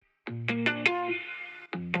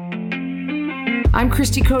I'm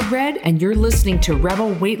Christy Code Red, and you're listening to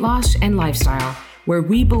Rebel Weight Loss and Lifestyle, where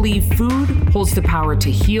we believe food holds the power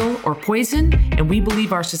to heal or poison, and we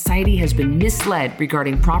believe our society has been misled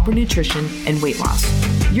regarding proper nutrition and weight loss.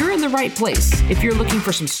 You're in the right place if you're looking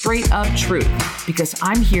for some straight up truth, because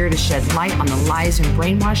I'm here to shed light on the lies and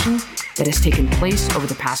brainwashing that has taken place over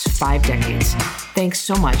the past 5 decades. Thanks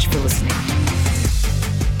so much for listening.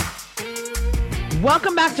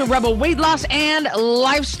 Welcome back to Rebel Weight Loss and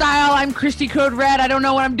Lifestyle. I'm Christy Code Red. I don't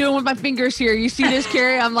know what I'm doing with my fingers here. You see this,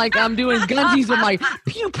 Carrie? I'm doing gunsies with my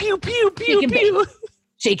pew, pew, pew, pew, pew.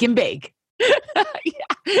 Shake and bake.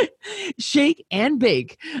 Yeah. Shake and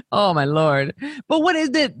bake. Oh my Lord. But what is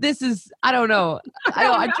it? This is, I don't know.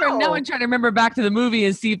 I'm trying to remember back to the movie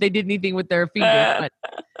and see if they did anything with their fingers. But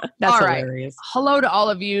That's all hilarious. Right. Hello to all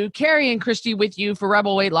of you. Carrie and Christy with you for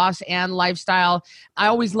Rebel Weight Loss and Lifestyle. I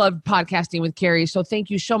always loved podcasting with Carrie. So thank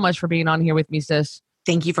you so much for being on here with me, sis.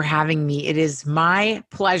 Thank you for having me. It is my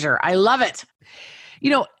pleasure. I love it. You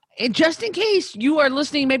know, and just in case you are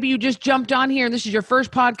listening, maybe you just jumped on here and this is your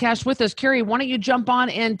first podcast with us. Carrie, why don't you jump on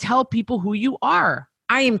and tell people who you are?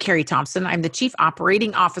 I am Carrie Thompson. I'm the Chief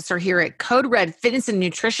Operating Officer here at Code Red Fitness and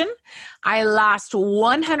Nutrition. I lost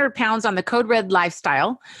 100 pounds on the Code Red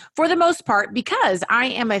lifestyle for the most part because I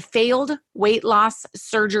am a failed weight loss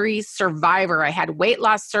surgery survivor. I had weight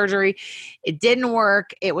loss surgery. It didn't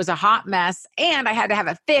work. It was a hot mess and I had to have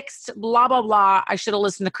it fixed, blah, blah, blah. I should have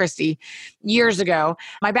listened to Christy years ago.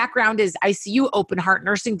 My background is ICU open heart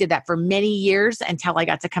nursing, did that for many years until I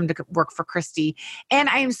got to come to work for Christy. And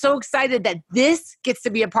I am so excited that this gets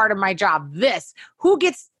to be a part of my job. Who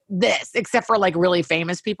gets this, except for like really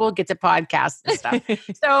famous people, get to podcast and stuff.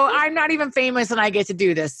 So I'm not even famous and I get to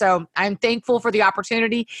do this. So I'm thankful for the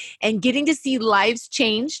opportunity and getting to see lives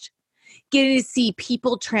changed, getting to see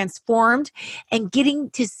people transformed, and getting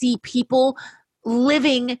to see people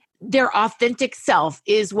living their authentic self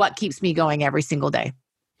is what keeps me going every single day.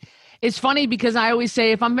 It's funny because I always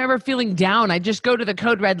say if I'm ever feeling down, I just go to the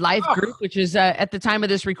Code Red Life group, which is at the time of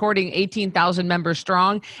this recording, 18,000 members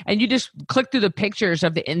strong. And you just click through the pictures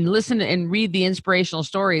and listen and read the inspirational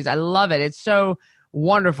stories. I love it. It's so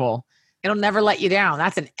wonderful. It'll never let you down.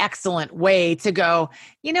 That's an excellent way to go,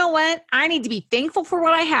 you know what? I need to be thankful for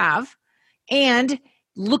what I have and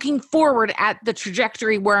looking forward at the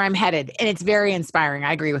trajectory where I'm headed. And it's very inspiring.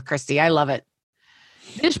 I agree with Christy. I love it.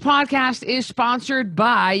 This podcast is sponsored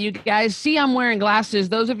by, you guys see I'm wearing glasses.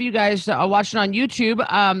 Those of you guys watching on YouTube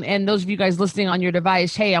and those of you guys listening on your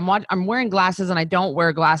device, hey, I'm wearing glasses and I don't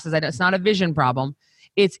wear glasses. It's not a vision problem.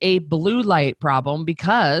 It's a blue light problem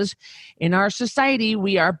because in our society,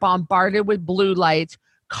 we are bombarded with blue light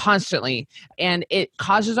constantly. And it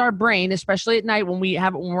causes our brain, especially at night when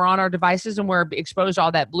we're on our devices and we're exposed to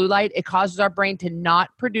all that blue light, it causes our brain to not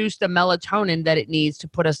produce the melatonin that it needs to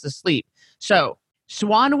put us to sleep. So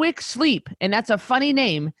Swanwick Sleep, and that's a funny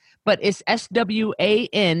name, but it's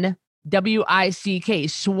SWANWICK,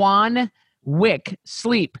 Swanwick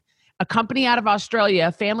Sleep, a company out of Australia,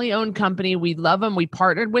 a family-owned company. We love them. We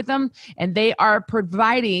partnered with them, and they are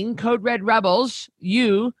providing Code Red Rebels,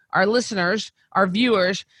 you, our listeners, our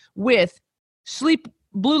viewers, with sleep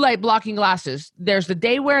blue light blocking glasses. There's the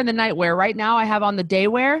day wear and the night wear. Right now I have on the day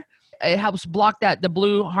wear. It helps block the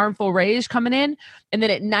blue harmful rays coming in. And then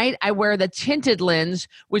at night, I wear the tinted lens,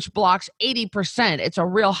 which blocks 80%. It's a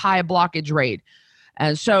real high blockage rate.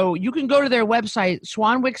 And so you can go to their website,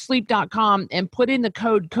 swanwicksleep.com, and put in the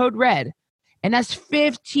code RED. And that's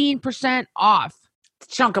 15% off.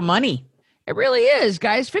 It's a chunk of money. It really is,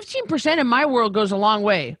 guys. 15% in my world goes a long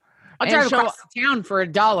way. I'll drive across town for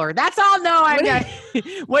 $1. That's all. No, I'm not.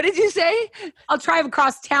 What did you say? I'll drive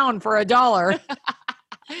across town for $1.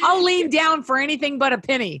 I'll lean down for anything but a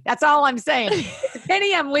penny. That's all I'm saying. It's a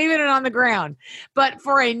penny, I'm leaving it on the ground. But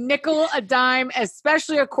for a nickel, a dime,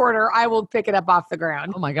 especially a quarter, I will pick it up off the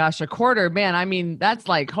ground. Oh my gosh, a quarter, man. I mean, that's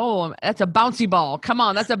like, that's a bouncy ball. Come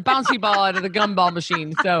on, that's a bouncy ball out of the gumball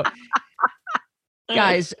machine. So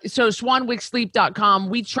guys, so swanwicksleep.com,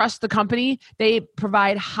 we trust the company. They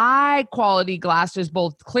provide high quality glasses,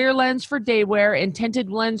 both clear lens for day wear and tinted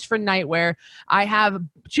lens for night wear. I have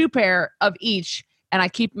 2 pair of each. And I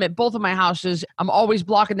keep them at both of my houses. I'm always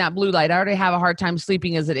blocking that blue light. I already have a hard time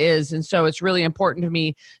sleeping as it is. And so it's really important to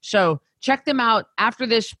me. So check them out after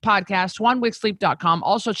this podcast, swanwicksleep.com.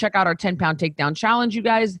 Also check out our 10-pound takedown challenge, you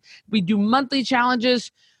guys. We do monthly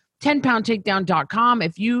challenges, 10poundtakedown.com.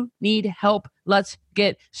 If you need help, let's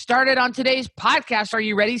get started on today's podcast. Are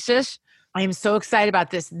you ready, sis? I am so excited about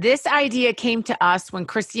this. This idea came to us when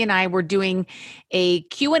Christy and I were doing a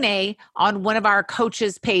Q&A on one of our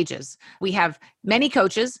coaches' pages. We have many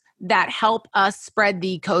coaches that help us spread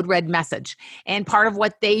the Code Red message. And part of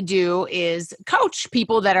what they do is coach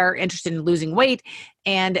people that are interested in losing weight.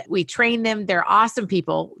 And we train them. They're awesome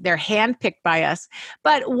people. They're handpicked by us.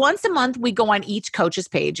 But once a month, we go on each coach's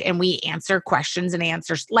page and we answer questions and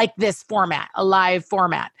answers like this format, a live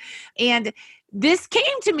format. And this came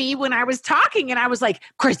to me when I was talking and I was like,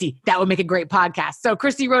 Christy, that would make a great podcast. So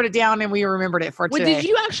Christy wrote it down and we remembered it for today. Did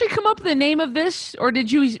you actually come up with the name of this, or did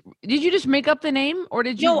you just make up the name, or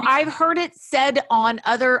did you? No, I've heard it said on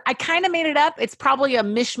I kind of made it up. It's probably a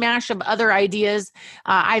mishmash of other ideas.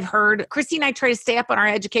 I've heard Christy and I try to stay up on our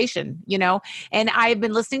education, and I've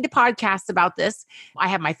been listening to podcasts about this. I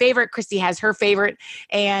have my favorite. Christy has her favorite.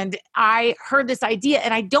 And I heard this idea,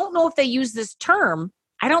 and I don't know if they use this term.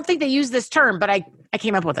 I don't think they use this term, but I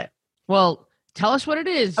came up with it. Well, tell us what it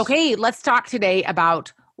is. Okay, let's talk today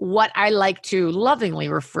about what I like to lovingly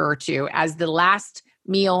refer to as the last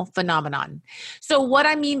meal phenomenon. So what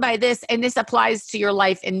I mean by this, and this applies to your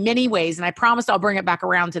life in many ways, and I promise I'll bring it back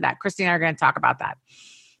around to that. Christy and I are going to talk about that.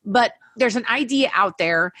 But there's an idea out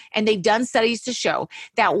there, and they've done studies to show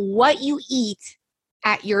that what you eat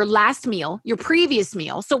at your last meal, your previous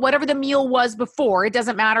meal, so whatever the meal was before, it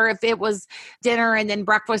doesn't matter if it was dinner and then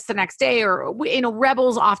breakfast the next day, or,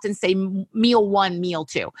 rebels often say meal 1, meal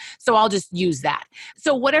 2. So I'll just use that.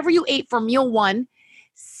 So whatever you ate for meal 1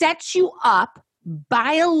 sets you up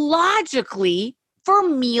biologically for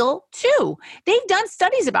meal 2. They've done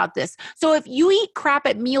studies about this. So if you eat crap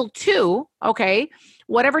at meal 2, okay,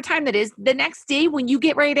 whatever time that is, the next day when you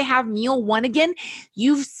get ready to have meal 1 again,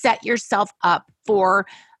 you've set yourself up for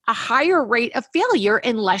a higher rate of failure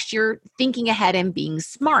unless you're thinking ahead and being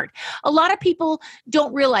smart. A lot of people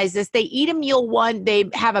don't realize this. They eat a meal 1, they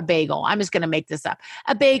have a bagel. I'm just going to make this up.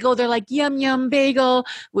 A bagel, they're like, yum, yum, bagel,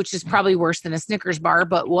 which is probably worse than a Snickers bar,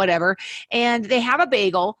 but whatever. And they have a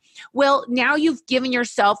bagel. Well, now you've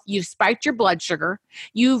spiked your blood sugar.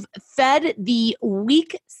 You've fed the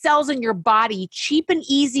weak cells in your body cheap and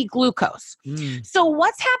easy glucose. So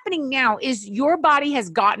what's happening now is your body has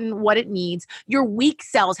gotten what it needs. Your weak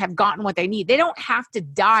cells have gotten what they need. They don't have to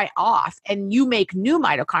die off and you make new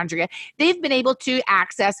mitochondria. They've been able to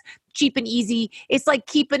access cheap and easy. It's like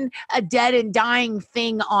keeping a dead and dying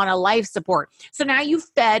thing on a life support. So now you've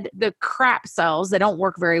fed the crap cells that don't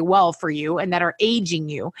work very well for you and that are aging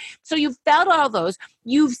you. So you've fed all those.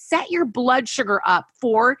 You've set your blood sugar up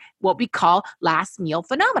for what we call last meal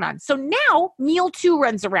phenomenon. So now meal 2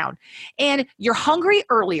 runs around and you're hungry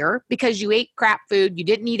earlier because you ate crap food. You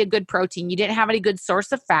didn't eat a good protein. You didn't have any good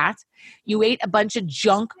source of fat. You ate a bunch of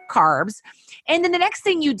junk carbs. And then the next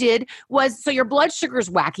thing you did was, so your blood sugar is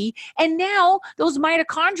wacky. And now those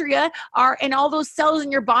mitochondria and all those cells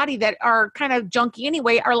in your body that are kind of junky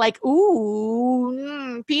anyway are like,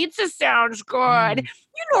 ooh, pizza sounds good.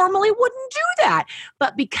 You normally wouldn't do that.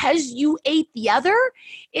 But because you ate the other,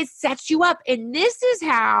 it sets you up. And this is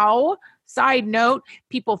how, side note,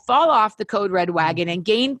 people fall off the Code Red wagon and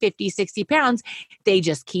gain 50, 60 pounds. They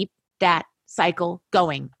just keep that cycle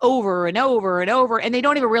going over and over and over. And they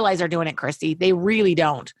don't even realize they're doing it, Christy. They really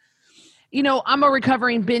don't. I'm a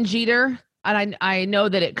recovering binge eater. And I know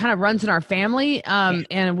that it kind of runs in our family.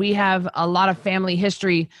 And we have a lot of family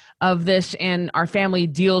history of this, and our family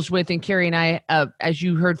deals with, and Carrie and I, as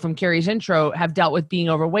you heard from Carrie's intro, have dealt with being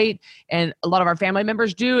overweight, and a lot of our family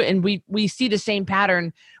members do. And we see the same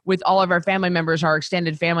pattern with all of our family members, our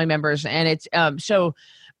extended family members. And it's, so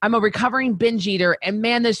I'm a recovering binge eater, and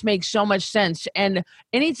man, this makes so much sense. And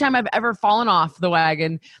anytime I've ever fallen off the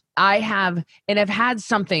wagon, I've had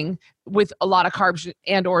something with a lot of carbs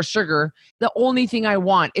and or sugar. The only thing I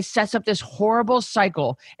want, it sets up this horrible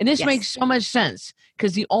cycle. And this makes so much sense,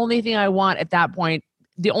 because the only thing I want at that point,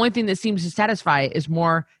 the only thing that seems to satisfy is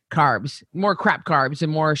more carbs, more crap carbs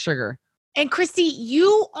and more sugar. And Christy,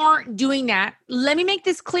 you aren't doing that. Let me make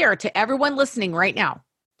this clear to everyone listening right now.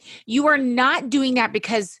 You are not doing that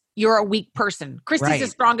because you're a weak person. Christy's the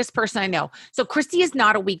strongest person I know. So Christy is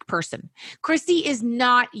not a weak person.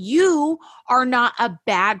 You are not a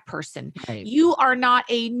bad person. Right. You are not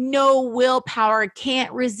a no willpower,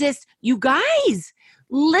 can't resist. You guys,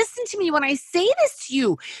 listen to me when I say this to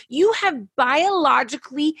you. You have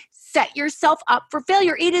biologically set yourself up for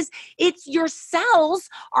failure. It's your cells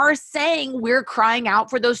are saying we're crying out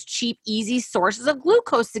for those cheap, easy sources of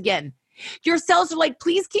glucose again. Your cells are like,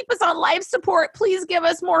 please keep us on life support. Please give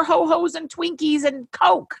us more Ho-Hos and Twinkies and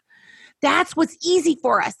Coke. That's what's easy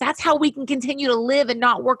for us. That's how we can continue to live and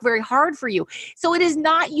not work very hard for you. So it is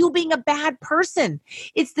not you being a bad person.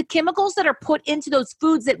 It's the chemicals that are put into those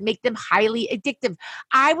foods that make them highly addictive.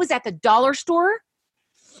 I was at the dollar store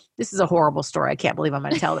This is a horrible story. I can't believe I'm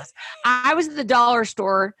going to tell this. I was at the dollar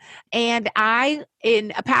store and I,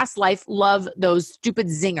 in a past life, love those stupid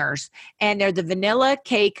zingers. And they're the vanilla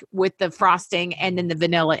cake with the frosting and then the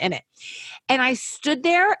vanilla in it. And I stood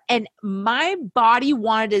there and my body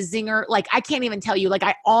wanted a zinger. Like, I can't even tell you, like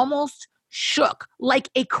I almost shook like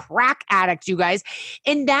a crack addict, you guys.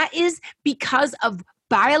 And that is because of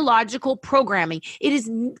biological programming.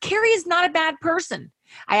 Carrie is not a bad person.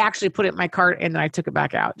 I actually put it in my cart and then I took it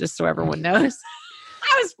back out just so everyone knows.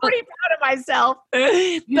 I was pretty proud of myself. But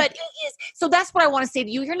it is. So that's what I want to say to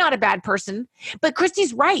you. You're not a bad person. But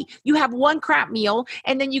Christy's right. You have one crap meal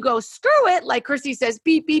and then you go, screw it. Like Christy says,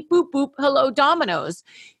 beep, beep, boop, boop. Hello, Domino's.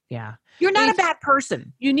 Yeah. You're not a bad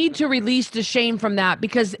person. You need to release the shame from that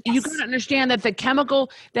because you got to understand that the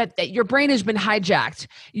chemical that your brain has been hijacked.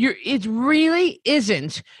 It really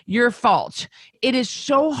isn't your fault. It is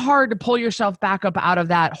so hard to pull yourself back up out of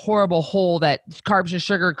that horrible hole that carbs and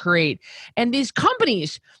sugar create. And these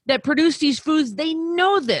companies that produce these foods, they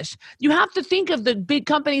know this. You have to think of the big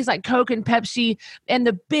companies like Coke and Pepsi and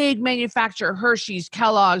the big manufacturer, Hershey's,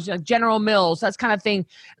 Kellogg's, General Mills, that kind of thing.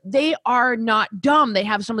 They are not dumb. They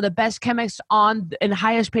have some of the best chemists and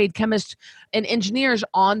highest paid chemists and engineers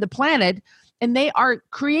on the planet. And they are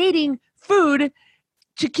creating food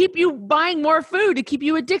to keep you buying more food, to keep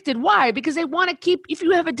you addicted. Why? Because they want to keep, if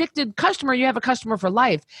you have addicted customer, you have a customer for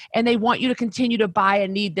life, and they want you to continue to buy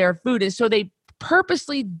and need their food. And so they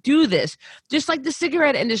purposely do this. Just like the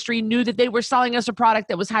cigarette industry knew that they were selling us a product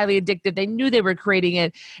that was highly addictive. They knew they were creating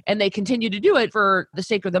it, and they continue to do it for the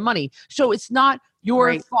sake of the money. So it's not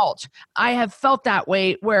your fault. I have felt that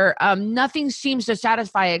way where nothing seems to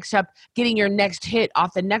satisfy except getting your next hit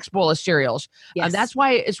off the next bowl of cereals. Yes. That's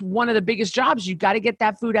why it's one of the biggest jobs. You got to get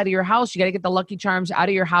that food out of your house. You got to get the Lucky Charms out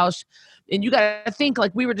of your house. And you got to think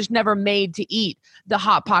like we were just never made to eat the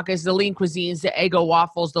Hot Pockets, the Lean Cuisines, the Eggo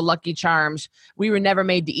waffles, the Lucky Charms. We were never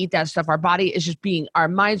made to eat that stuff. Our body is just our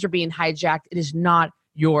minds are being hijacked. It is not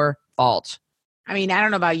your fault. I mean, I don't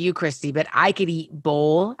know about you, Christy, but I could eat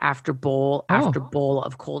bowl after bowl after bowl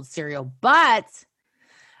of cold cereal, but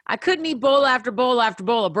I couldn't eat bowl after bowl after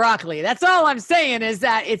bowl of broccoli. That's all I'm saying is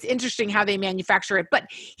that it's interesting how they manufacture it. But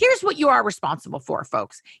here's what you are responsible for,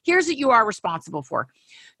 folks. Here's what you are responsible for.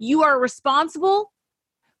 You are responsible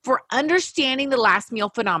for understanding the last meal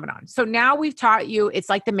phenomenon. So now we've taught you, it's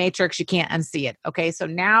like the Matrix, you can't unsee it. Okay, so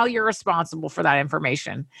now you're responsible for that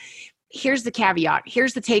information. Here's the caveat.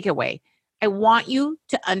 Here's the takeaway. I want you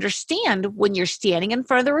to understand when you're standing in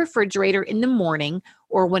front of the refrigerator in the morning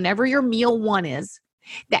or whenever your meal one is,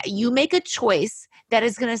 that you make a choice that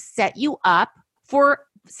is going to set you up for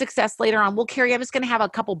success later on. Well, Carrie, I'm just going to have a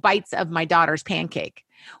couple bites of my daughter's pancake.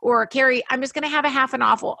 Or Carrie, I'm just going to have a half an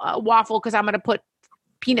waffle because I'm going to put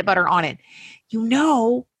peanut butter on it. You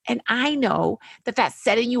know, and I know that that's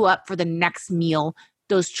setting you up for the next meal.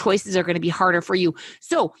 Those choices are going to be harder for you.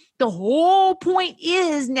 So the whole point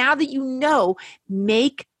is, now that you know,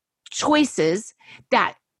 make choices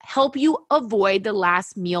that help you avoid the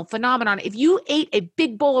last meal phenomenon. If you ate a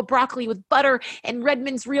big bowl of broccoli with butter and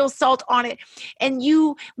Redmond's real salt on it, and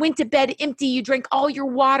you went to bed empty, you drank all your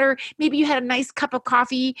water, maybe you had a nice cup of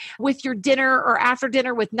coffee with your dinner or after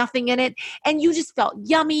dinner with nothing in it, and you just felt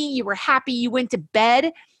yummy, you were happy, you went to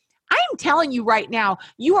bed, I'm telling you right now,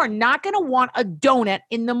 you are not going to want a donut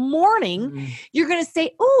in the morning. Mm-hmm. You're going to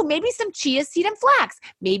say, oh, maybe some chia seed and flax,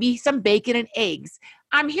 maybe some bacon and eggs.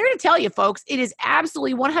 I'm here to tell you, folks, it is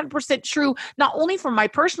absolutely 100% true, not only from my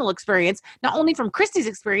personal experience, not only from Christy's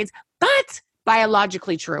experience, but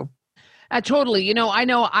biologically true. Totally. You know,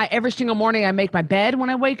 I every single morning I make my bed when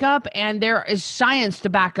I wake up, and there is science to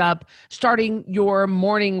back up starting your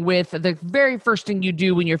morning with the very first thing you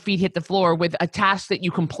do when your feet hit the floor with a task that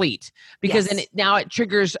you complete, because then now it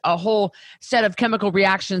triggers a whole set of chemical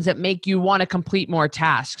reactions that make you want to complete more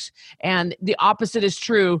tasks. And the opposite is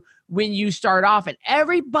true when you start off, and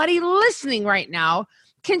everybody listening right now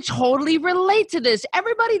can totally relate to this.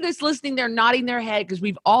 Everybody that's listening, they're nodding their head because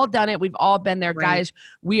we've all done it. We've all been there, guys.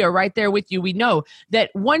 We are right there with you. We know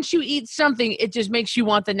that once you eat something, it just makes you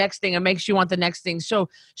want the next thing. It makes you want the next thing. So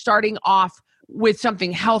starting off with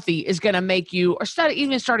something healthy is going to make you, or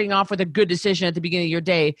starting off with a good decision at the beginning of your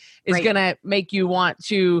day is going to make you want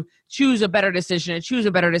to choose a better decision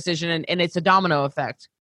and it's a domino effect.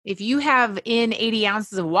 If you have in 80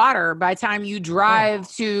 ounces of water by the time you drive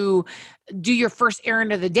to do your first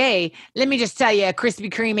errand of the day, let me just tell you, a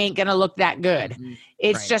Krispy Kreme ain't going to look that good. Mm-hmm.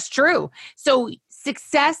 It's just true. So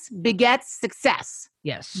success begets success.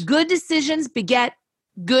 Yes. Good decisions beget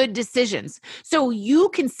good decisions. So you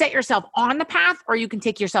can set yourself on the path or you can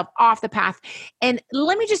take yourself off the path. And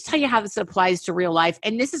let me just tell you how this applies to real life.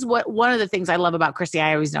 And this is what one of the things I love about Christy.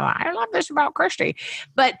 I always know I love this about Christy,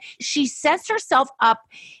 but she sets herself up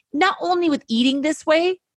not only with eating this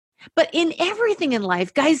way, but in everything in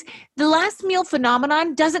life. Guys, the last meal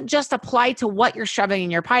phenomenon doesn't just apply to what you're shoving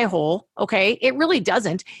in your pie hole, okay? It really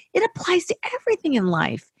doesn't. It applies to everything in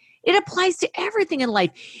life. It applies to everything in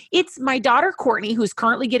life. It's my daughter, Courtney, who's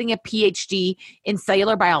currently getting a PhD in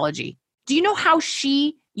cellular biology. Do you know how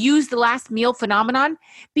she used the last meal phenomenon?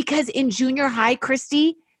 Because in junior high,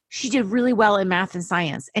 Christy, she did really well in math and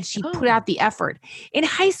science, and she put out the effort. In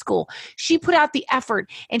high school, she put out the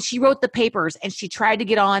effort, and she wrote the papers, and she tried to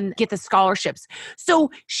get the scholarships.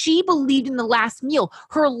 So she believed in the last meal.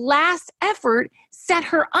 Her last effort set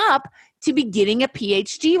her up to be getting a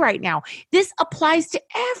PhD right now. This applies to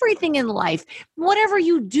everything in life. Whatever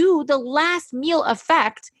you do, the last meal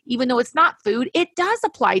effect, even though it's not food, it does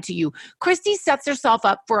apply to you. Christy sets herself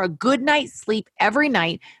up for a good night's sleep every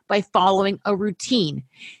night by following a routine.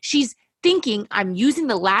 She's thinking, I'm using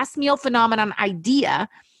the last meal phenomenon idea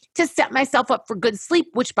to set myself up for good sleep,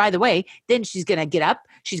 which, by the way, then she's going to get up,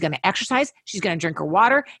 she's going to exercise, she's going to drink her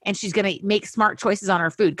water, and she's going to make smart choices on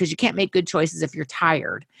her food, because you can't make good choices if you're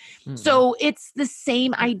tired. Mm-hmm. So it's the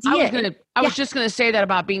same idea. I was just going to say that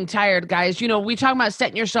about being tired, guys. You know, we talk about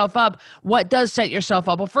setting yourself up. What does set yourself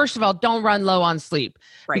up? Well, first of all, don't run low on sleep,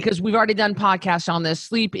 because we've already done podcasts on this.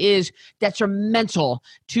 Sleep is detrimental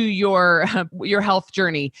to your health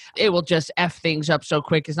journey. It will just F things up so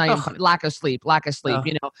quick. It's not even lack of sleep,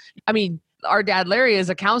 you know. I mean, our dad, Larry, is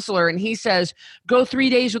a counselor, and he says, go 3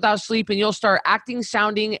 days without sleep and you'll start acting,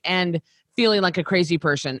 sounding, and feeling like a crazy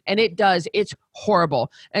person. And it does. It's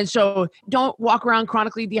horrible. And so don't walk around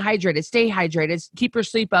chronically dehydrated. Stay hydrated. Keep your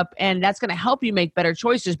sleep up. And that's going to help you make better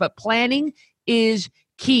choices. But planning is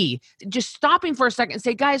key. Just stopping for a second and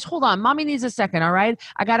say, guys, hold on. Mommy needs a second. All right.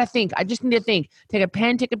 I got to think. I just need to think. Take a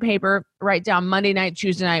pen, take a paper, write down Monday night,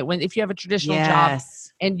 Tuesday night, if you have a traditional job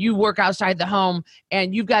and you work outside the home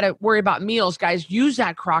and you've got to worry about meals, guys, use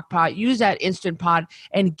that crock pot, use that Instant Pot,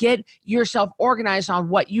 and get yourself organized on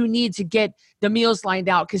what you need to get the meals lined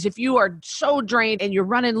out. Because if you are so drained and you're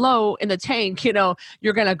running low in the tank, you know,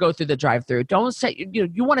 you're going to go through the drive-through.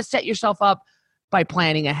 You want to set yourself up by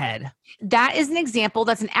planning ahead. That is an example.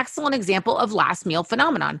 That's an excellent example of last meal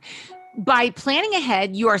phenomenon. By planning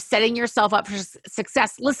ahead, you are setting yourself up for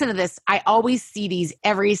success. Listen to this. I always see these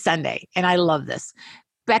every Sunday, and I love this.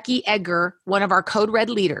 Becky Edgar, one of our Code Red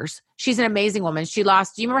leaders, she's an amazing woman. She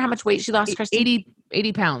lost, do you remember how much weight she lost, Christy?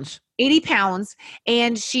 80 pounds. 80 pounds.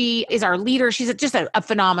 And she is our leader. She's just a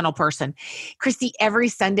phenomenal person. Christy, every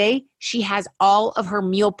Sunday, she has all of her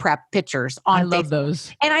meal prep pictures on Facebook. I love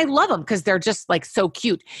those. And I love them because they're just like so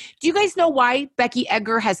cute. Do you guys know why Becky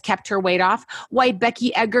Edgar has kept her weight off? Why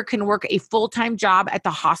Becky Edgar can work a full-time job at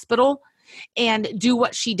the hospital and do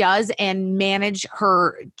what she does and manage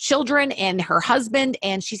her children and her husband?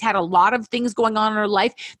 And she's had a lot of things going on in her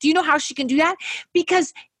life. Do you know how she can do that?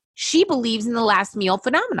 Because she believes in the last meal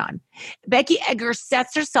phenomenon. Becky Edgar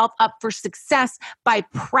sets herself up for success by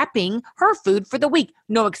prepping her food for the week.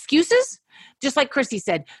 No excuses. Just like Christy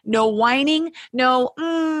said, no whining, no,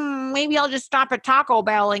 maybe I'll just stop at Taco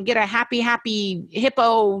Bell and get a happy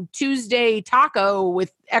Hippo Tuesday taco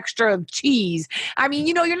with extra cheese. I mean,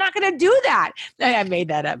 you know, you're not going to do that. I made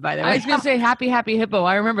that up, by the way. I was going to say happy Hippo.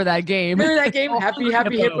 I remember that game. Remember that game? Happy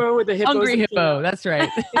Hippo with the hippos. Hungry Hippo. That's right.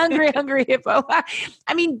 Hungry Hippo.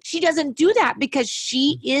 I mean, she doesn't do that because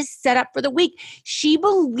she is set up for the week. She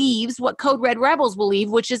believes what Code Red Rebels believe,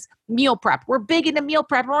 which is meal prep. We're big into meal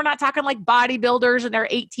prep. And we're not talking like bodybuilders and their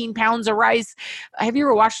 18 pounds of rice. Have you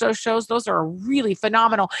ever watched those shows? Those are really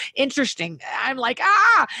phenomenal. Interesting. I'm like,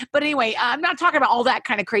 but anyway, I'm not talking about all that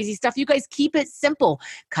kind of crazy stuff. You guys keep it simple.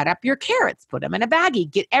 Cut up your carrots, put them in a baggie,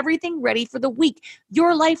 get everything ready for the week.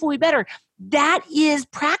 Your life will be better. That is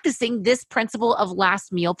practicing this principle of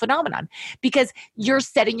last meal phenomenon, because you're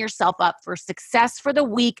setting yourself up for success for the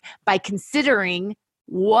week by considering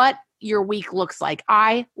what your week looks like.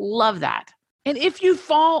 I love that. And if you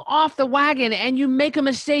fall off the wagon and you make a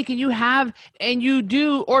mistake and you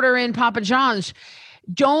do order in Papa John's,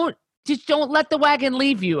 don't let the wagon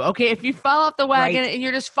leave you. Okay. If you fall off the wagon and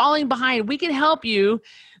you're just falling behind, we can help you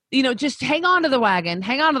just hang on to the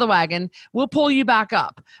wagon. We'll pull you back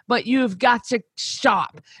up, but you've got to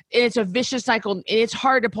stop. It's a vicious cycle. And it's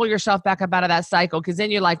hard to pull yourself back up out of that cycle, because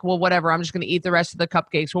then you're like, well, whatever, I'm just going to eat the rest of the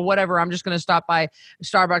cupcakes. Well, whatever, I'm just going to stop by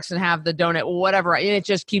Starbucks and have the donut. Well, whatever. And it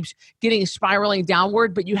just keeps getting spiraling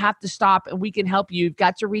downward, but you have to stop, and we can help you. You've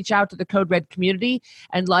got to reach out to the Code Red community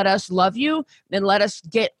and let us love you and let us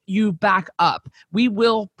get you back up. We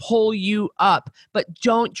will pull you up, but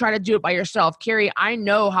don't try to do it by yourself. Carrie, I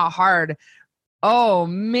know how hard, oh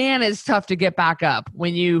man, it's tough to get back up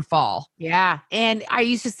when you fall. Yeah. And I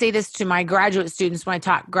used to say this to my graduate students when I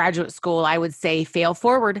taught graduate school. I would say, fail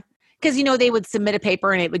forward. Because, they would submit a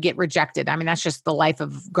paper and it would get rejected. I mean, that's just the life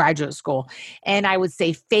of graduate school. And I would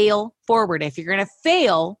say, fail forward. If you're going to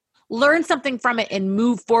fail, learn something from it and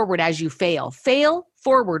move forward as you fail. Fail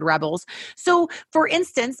forward, rebels. So for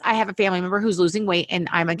instance, I have a family member who's losing weight and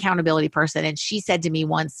I'm an accountability person. And she said to me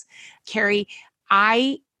once, Carrie,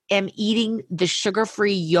 I am eating the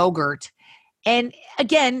sugar-free yogurt. And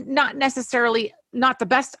again, not the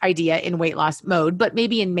best idea in weight loss mode, but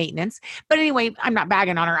maybe in maintenance. But anyway, I'm not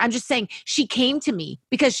bagging on her. I'm just saying she came to me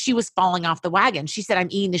because she was falling off the wagon. She said, I'm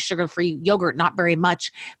eating the sugar-free yogurt, not very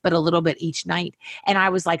much, but a little bit each night. And I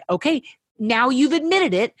was like, okay, now you've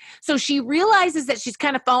admitted it. So she realizes that she's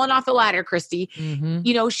kind of fallen off the ladder, Christy.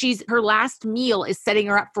 Mm-hmm. Her last meal is setting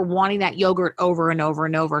her up for wanting that yogurt over and over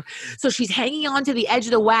and over. So she's hanging on to the edge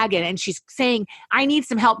of the wagon and she's saying, I need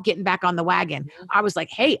some help getting back on the wagon. Mm-hmm. I was like,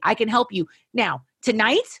 hey, I can help you. Now,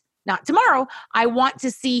 tonight, not tomorrow, I want to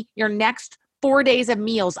see your next 4 days of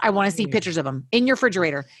meals. I want to see pictures of them in your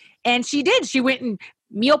refrigerator. And she did. She went and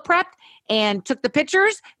meal prepped and took the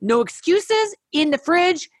pictures, no excuses, in the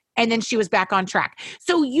fridge. And then she was back on track.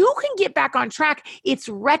 So you can get back on track. It's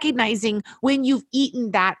recognizing when you've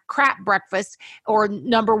eaten that crap breakfast or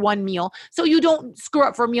number one meal, so you don't screw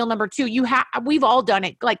up for meal number two. We've all done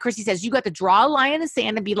it. Like Christy says, you got to draw a line in the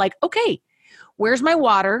sand and be like, okay, where's my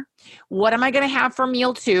water? What am I going to have for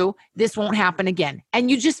meal two? This won't happen again.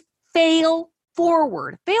 And you just fail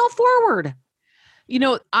forward. I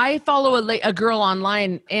follow a girl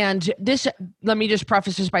online, and let me just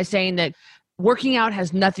preface this by saying that working out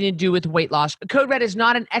has nothing to do with weight loss. Code Red is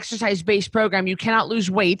not an exercise-based program. You cannot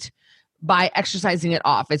lose weight by exercising it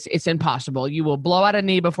off. It's impossible. You will blow out a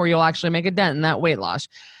knee before you'll actually make a dent in that weight loss.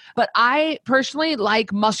 But I personally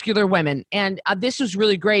like muscular women. And this was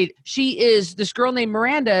really great. She is this girl named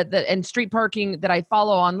Miranda and Street Parking that I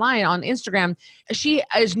follow online on Instagram. She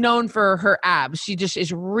is known for her abs. She just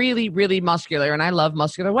is really, really muscular. And I love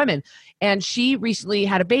muscular women. And she recently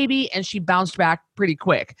had a baby and she bounced back pretty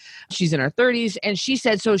quick. She's in her 30s. And she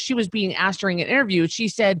said, so she was being asked during an interview, she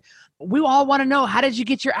said, we all want to know, how did you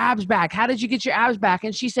get your abs back? How did you get your abs back?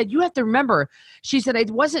 And she said, you have to remember, she said, it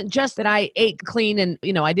wasn't just that I ate clean and,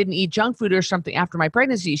 I didn't eat junk food or something after my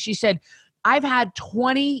pregnancy. She said, I've had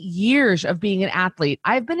 20 years of being an athlete.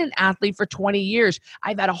 I've been an athlete for 20 years.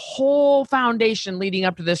 I've had a whole foundation leading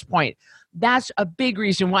up to this point. That's a big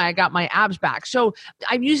reason why I got my abs back. So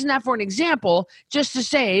I'm using that for an example, just to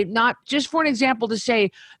say, not just for an example, to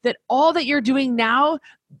say that all that you're doing now,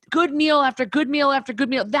 good meal after good meal after good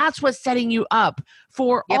meal, that's what's setting you up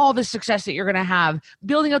for all the success that you're going to have,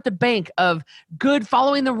 building up the bank of good,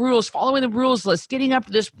 following the rules list, getting up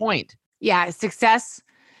to this point. Yeah. Success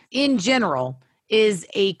in general is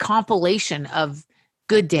a compilation of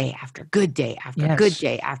good day after good day after good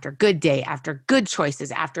day after good day after good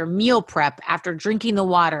choices, after meal prep, after drinking the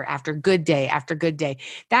water, after good day after good day.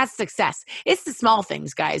 That's success. It's the small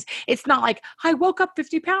things, guys. It's not like I woke up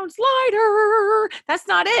 50 pounds lighter. That's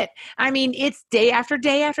not it. I mean, it's day after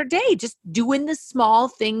day after day, just doing the small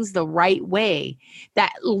things the right way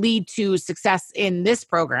that lead to success in this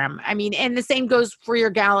program. I mean, and the same goes for your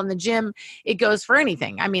gal in the gym. It goes for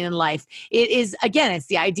anything. I mean, in life, it is, again, it's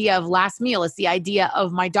the idea of last meal. It's the idea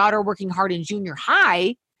of my daughter working hard in junior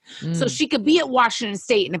high so she could be at Washington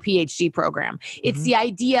State in a PhD program. It's the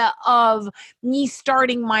idea of me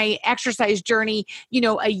starting my exercise journey,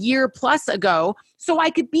 a year plus ago, so I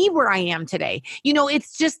could be where I am today.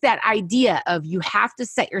 It's just that idea of you have to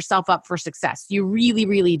set yourself up for success. You really,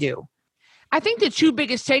 really do. I think the two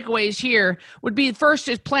biggest takeaways here would be, first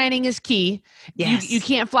is planning is key. Yes. You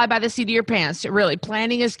can't fly by the seat of your pants. Really,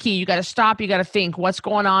 planning is key. You got to stop. You got to think, what's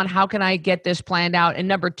going on? How can I get this planned out? And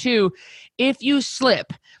number two, if you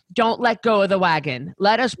slip, don't let go of the wagon.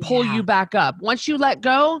 Let us pull you back up. Once you let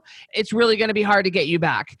go, it's really going to be hard to get you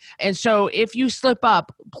back. And so if you slip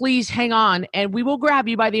up, please hang on and we will grab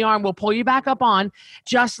you by the arm. We'll pull you back up on,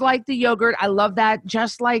 just like the yogurt. I love that.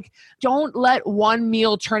 Just like, don't let one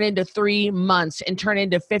meal turn into 3 months and turn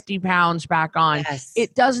into 50 pounds back on. Yes.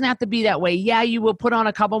 It doesn't have to be that way. Yeah, you will put on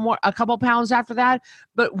a couple pounds after that,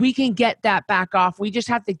 but we can get that back off. We just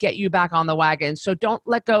have to get you back on the wagon. So don't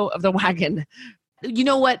let go of the wagon. You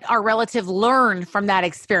know what our relative learned from that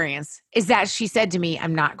experience is that she said to me,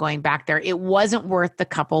 I'm not going back there. It wasn't worth the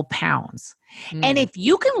couple pounds. And if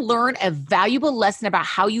you can learn a valuable lesson about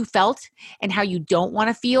how you felt and how you don't want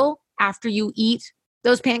to feel after you eat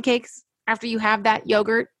those pancakes, after you have that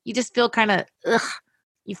yogurt, you just feel kind of,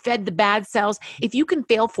 you fed the bad cells. If you can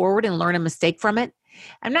fail forward and learn a mistake from it,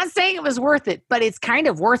 I'm not saying it was worth it, but it's kind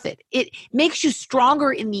of worth it. It makes you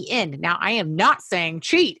stronger in the end. Now, I am not saying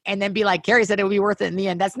cheat and then be like, Carrie said it would be worth it in the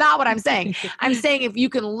end. That's not what I'm saying. I'm saying if you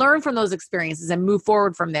can learn from those experiences and move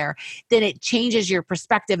forward from there, then it changes your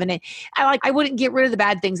perspective. And I wouldn't get rid of the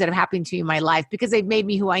bad things that have happened to you in my life because they've made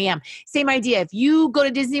me who I am. Same idea. If you go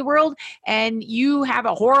to Disney World and you have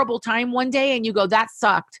a horrible time one day and you go, that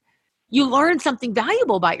sucked, you learn something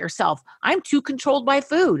valuable about yourself. I'm too controlled by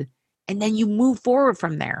food. And then you move forward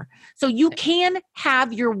from there. So you can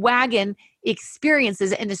have your wagon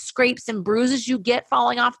experiences and the scrapes and bruises you get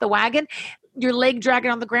falling off the wagon, your leg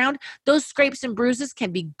dragging on the ground. Those scrapes and bruises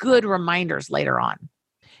can be good reminders later on.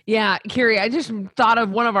 Yeah, Carrie, I just thought of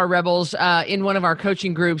one of our rebels in one of our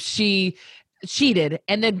coaching groups. She cheated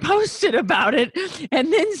and then posted about it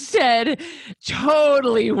and then said,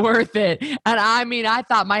 totally worth it. And I mean, I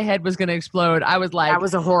thought my head was going to explode. I was like, that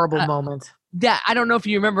was a horrible moment. That I don't know if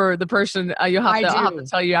you remember the person. I'll have to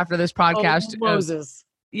tell you after this podcast. Oh, Moses.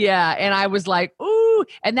 Yeah. And I was like, ooh.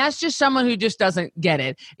 And that's just someone who just doesn't get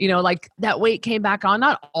it. You know, like that weight came back on,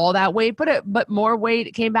 not all that weight, but more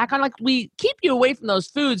weight came back on. Like we keep you away from those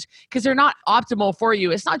foods because they're not optimal for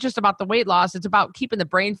you. It's not just about the weight loss. It's about keeping the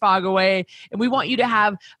brain fog away. And we want you to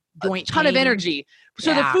have a ton of energy.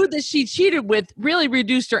 So the food that she cheated with really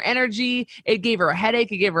reduced her energy. It gave her a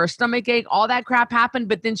headache. It gave her a stomach ache. All that crap happened,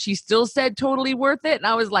 but then she still said totally worth it. And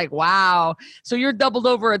I was like, wow. So you're doubled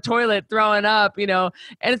over a toilet throwing up, you know?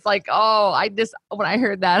 And it's like, oh, when I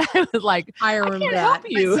heard that, I was like, I remember can't that. help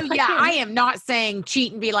you. So yeah, I am not saying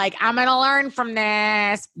cheat and be like, I'm going to learn from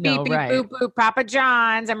this. No, beep, beep, right. boop, boop, Papa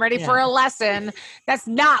John's. I'm ready for a lesson. That's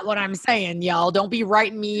not what I'm saying, y'all. Don't be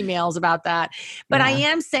writing me emails about that. But I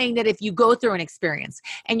am saying that if you go through an experience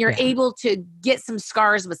and you're able to get some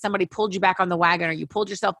scars, but somebody pulled you back on the wagon or you pulled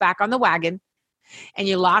yourself back on the wagon and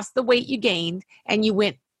you lost the weight you gained and you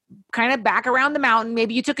went kind of back around the mountain,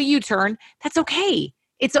 maybe you took a U-turn, that's okay.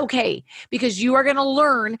 It's okay because you are going to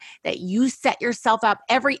learn that you set yourself up.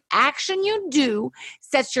 Every action you do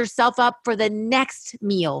sets yourself up for the next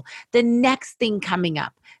meal, the next thing coming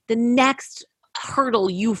up, the next hurdle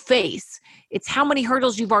you face. It's how many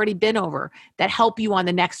hurdles you've already been over that help you on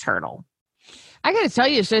the next hurdle. I got to tell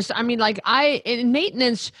you, sis, I mean, like in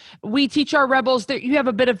maintenance, we teach our rebels that you have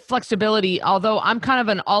a bit of flexibility. Although I'm kind of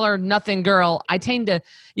an all or nothing girl,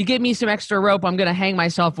 you give me some extra rope, I'm going to hang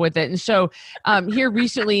myself with it. And so here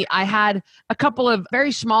recently, I had a couple of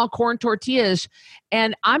very small corn tortillas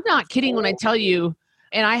and I'm not kidding when I tell you,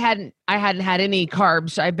 and I hadn't had any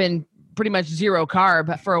carbs. I've been pretty much zero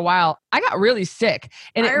carb for a while. I got really sick.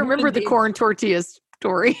 And I remember the corn tortillas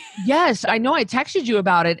story. Yes, I know. I texted you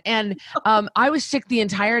about it. And I was sick the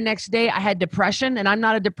entire next day. I had depression, and I'm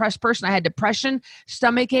not a depressed person. I had depression,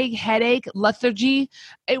 stomach ache, headache, lethargy.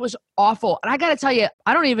 It was awful. And I got to tell you,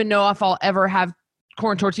 I don't even know if I'll ever have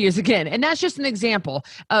corn tortillas again. And that's just an example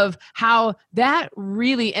of how that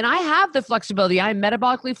really, and I have the flexibility. I'm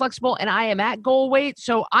metabolically flexible and I am at goal weight.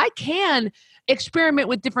 So I can experiment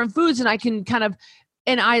with different foods and I can kind of,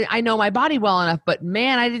 and I know my body well enough, but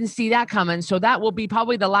man, I didn't see that coming. So that will be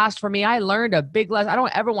probably the last for me. I learned a big lesson. I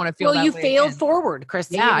don't ever want to feel that way. Well, you failed again. forward,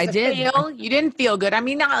 Christy. Yeah, I did. You didn't feel good. I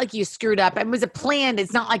mean, not like you screwed up. It was a planned.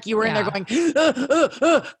 It's not like you were in there going,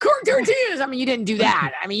 corn tortillas. I mean, you didn't do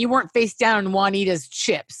that. I mean, you weren't face down in Juanita's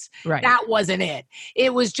chips. Right. That wasn't it.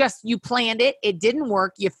 It was just you planned it. It didn't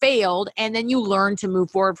work. You failed. And then you learned to move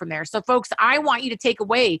forward from there. So folks, I want you to take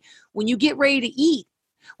away when you get ready to eat,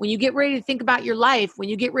 when you get ready to think about your life, when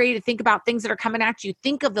you get ready to think about things that are coming at you,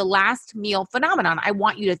 think of the last meal phenomenon. I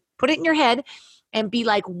want you to put it in your head and be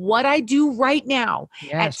like, what I do right now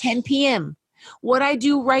at 10 p.m., what I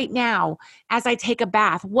do right now as I take a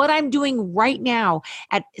bath, what I'm doing right now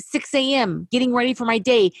at 6 a.m., getting ready for my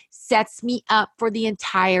day sets me up for the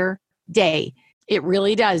entire day. It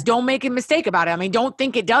really does. Don't make a mistake about it. I mean, don't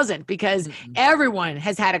think it doesn't, because everyone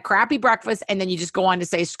has had a crappy breakfast and then you just go on to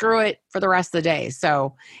say, screw it for the rest of the day.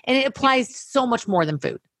 So, and it applies to so much more than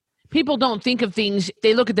food. People don't think of things.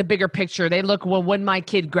 They look at the bigger picture. They look, well, when my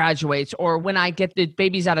kid graduates, or when I get the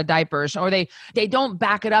babies out of diapers, or they don't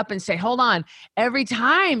back it up and say, hold on, every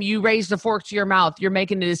time you raise the fork to your mouth, you're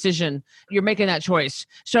making a decision. You're making that choice.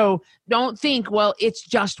 So don't think, well, it's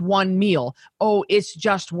just one meal. Oh, it's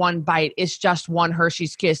just one bite. It's just one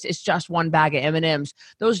Hershey's Kiss. It's just one bag of M&Ms.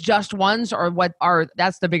 Those just ones are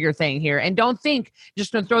that's the bigger thing here. And don't think,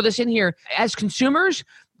 just going to throw this in here, as consumers,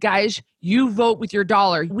 guys, you vote with your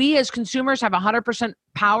dollar. We as consumers have 100%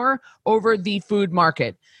 power over the food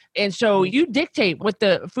market. And so you dictate what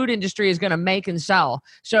the food industry is going to make and sell.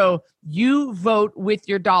 So you vote with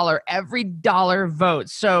your dollar. Every dollar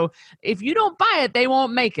votes. So if you don't buy it, they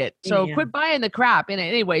won't make it. So quit buying the crap. And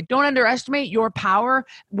anyway, don't underestimate your power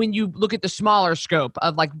when you look at the smaller scope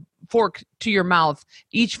of like fork to your mouth,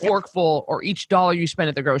 each forkful or each dollar you spend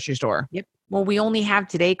at the grocery store. Yep. Well, we only have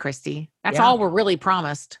today, Christy. That's all we're really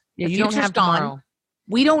promised. Yeah, you don't have tomorrow.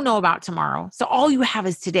 We don't know about tomorrow. So all you have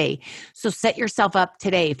is today. So set yourself up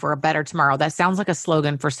today for a better tomorrow. That sounds like a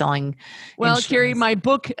slogan for selling. Well, insurance. Carrie, my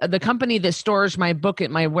book, the company that stores my book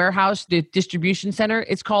at my warehouse, the distribution center,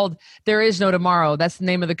 it's called There Is No Tomorrow. That's the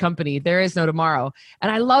name of the company. There Is No Tomorrow.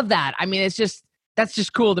 And I love that. I mean, that's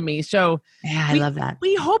just cool to me. So yeah, I love that.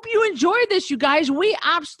 We hope you enjoyed this, you guys. We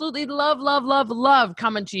absolutely love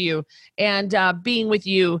coming to you and being with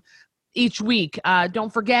you each week.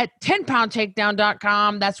 Don't forget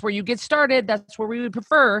 10poundtakedown.com. That's where you get started. That's where we would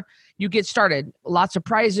prefer you get started. Lots of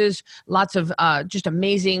prizes, lots of just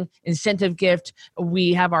amazing incentive gift.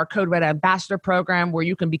 We have our Code Red Ambassador program where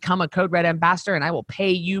you can become a Code Red Ambassador, and I will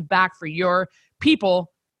pay you back for your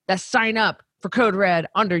people that sign up for Code Red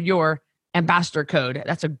under your ambassador code.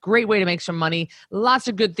 That's a great way to make some money. Lots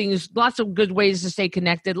of good things, lots of good ways to stay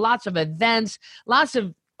connected, lots of events, lots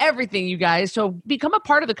of everything, you guys. So become a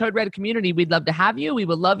part of the Code Red community. We'd love to have you. We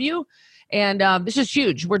would love you. And this is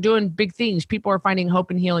huge. We're doing big things. People are finding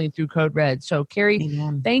hope and healing through Code Red. So Carrie,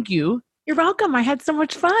 thank you. You're welcome. I had so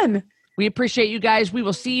much fun. We appreciate you guys. We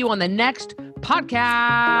will see you on the next podcast.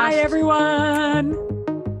 Bye, everyone.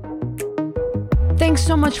 Thanks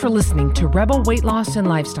so much for listening to Rebel Weight Loss and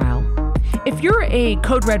Lifestyle. If you're a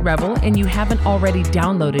Code Red Rebel and you haven't already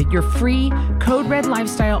downloaded your free Code Red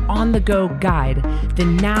Lifestyle on the Go guide,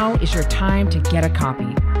 then now is your time to get a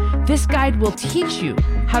copy. This guide will teach you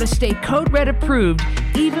how to stay Code Red approved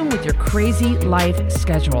even with your crazy life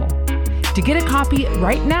schedule. To get a copy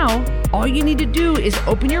right now, all you need to do is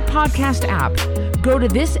open your podcast app, go to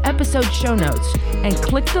this episode's show notes, and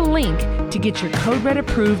click the link to get your Code Red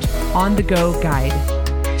approved on the Go guide.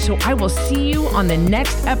 So I will see you on the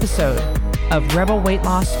next episode of Rebel Weight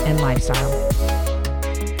Loss and Lifestyle.